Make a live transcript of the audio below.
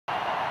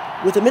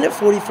With a minute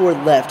 44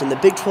 left in the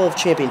Big 12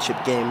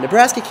 championship game,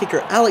 Nebraska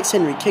kicker Alex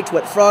Henry kicked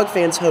what Frog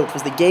fans hoped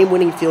was the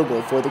game-winning field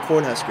goal for the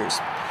Cornhuskers.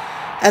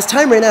 As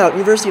time ran out,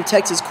 University of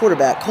Texas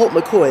quarterback Colt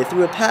McCoy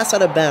threw a pass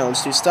out of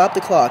bounds to stop the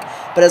clock,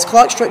 but as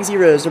clock struck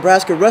zeros,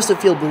 Nebraska rushed the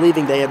field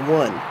believing they had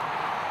won.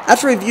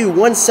 After review,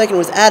 1 second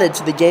was added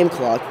to the game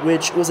clock,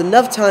 which was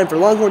enough time for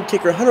Longhorn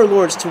kicker Hunter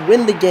Lawrence to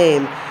win the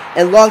game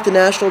and lock the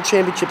national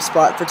championship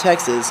spot for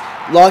Texas,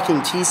 locking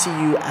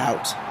TCU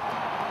out.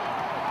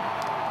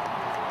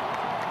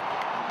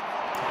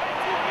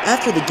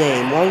 After the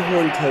game,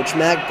 Longhorn coach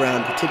Mack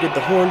Brown predicted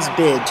the Horns'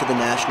 bid to the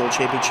national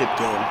championship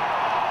game.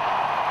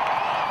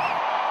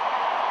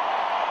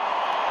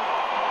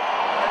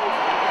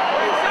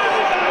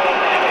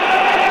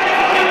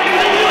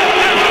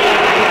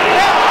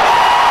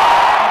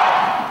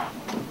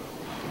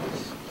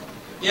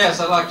 Yes,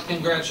 I'd like to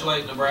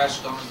congratulate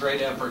Nebraska on a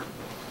great effort.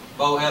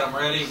 Bo had them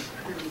ready.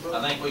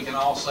 I think we can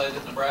all say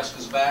that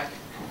Nebraska's back.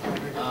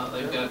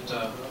 They've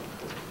got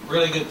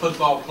really good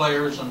football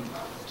players, and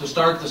to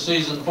start the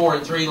season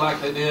 4-3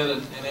 like they did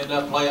and end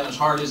up playing as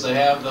hard as they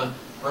have the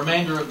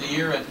remainder of the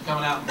year and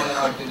coming out and playing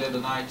like they did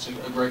tonight is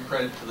a great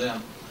credit to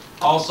them.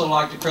 Also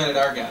like to credit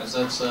our guys.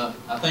 That's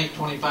I think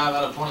 25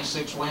 out of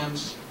 26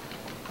 wins.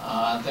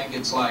 I think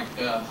it's like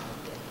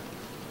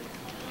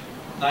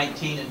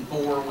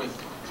 19-4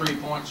 with 3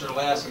 points or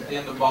less at the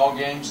end of ball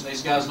games, and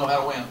these guys know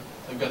how to win.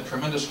 They've got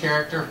tremendous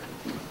character.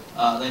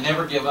 They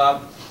never give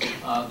up.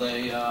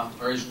 They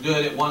are as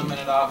good at 1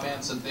 minute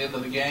offense at the end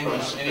of the game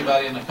as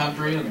anybody in the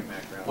country. And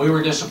we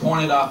were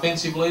disappointed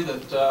offensively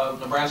that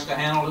Nebraska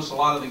handled us a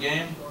lot of the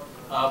game,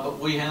 but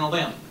we handled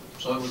them.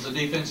 So it was a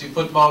defensive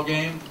football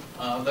game.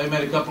 They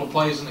made a couple of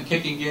plays in the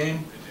kicking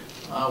game.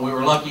 We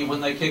were lucky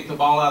when they kicked the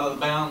ball out of the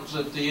bounds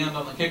at the end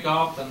on the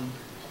kickoff, and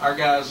our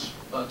guys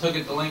took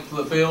it the length of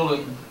the field,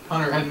 and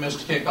Hunter hadn't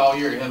missed a kick all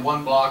year. He had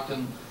one blocked,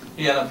 and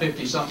he had a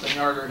 50-something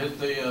yarder hit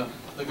the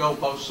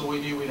goalpost, so we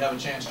knew we'd have a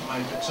chance to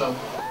make it. So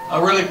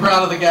I'm really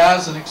proud of the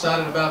guys and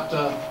excited about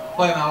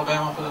playing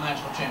Alabama for the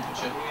national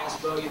championship.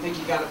 Yes, Bo, you think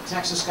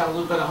Texas got a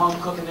little bit of home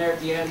cooking there at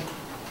the end?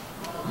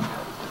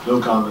 No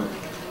comment.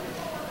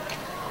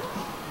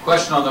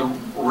 Question on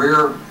the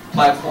rear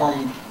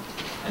platform,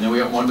 and then we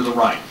have one to the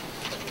right.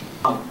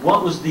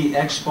 What was the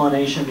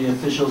explanation the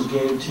officials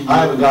gave to you? I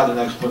haven't gotten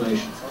an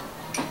explanation.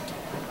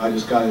 I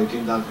just got it. It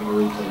came down from a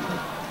replay.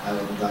 I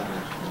haven't gotten an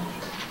explanation.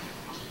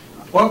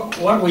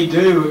 What we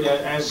do,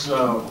 as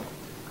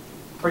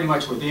pretty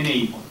much with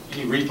any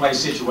replay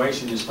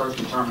situation, is first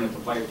determine if the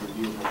play is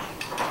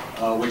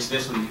reviewable, which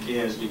this one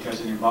is because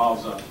it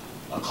involves a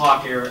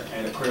clock error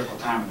at a critical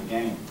time of the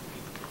game.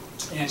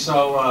 And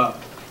so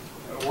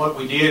what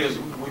we did is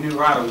we knew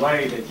right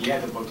away that you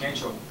had the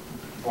potential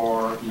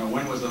for,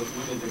 when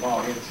did the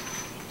ball hit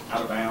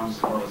out of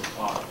bounds, or was the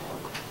clock?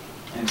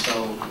 And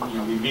so,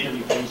 we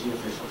immediately paged the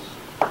officials.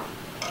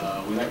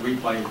 We let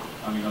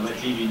let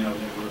TV know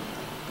that we're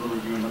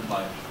reviewing the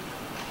play.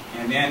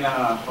 And then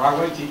right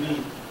away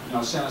TV,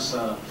 sent us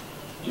a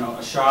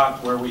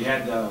shot where we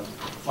had the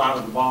flight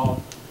of the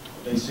ball.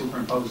 They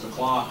superimposed the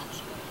clock,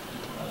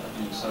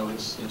 and so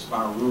it's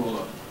by rule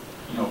of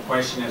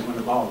question is when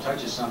the ball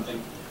touches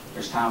something,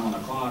 there's time on the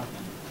clock,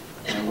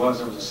 and there was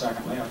a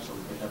second left, so we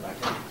put that back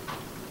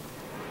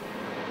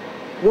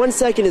in. 1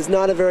 second is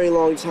not a very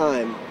long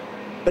time,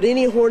 but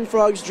any Horned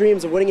Frog's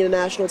dreams of winning a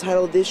national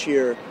title this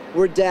year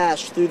were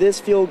dashed through this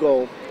field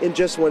goal in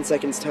just 1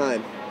 second's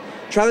time.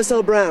 Travis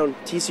L. Brown,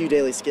 TCU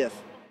Daily Skiff.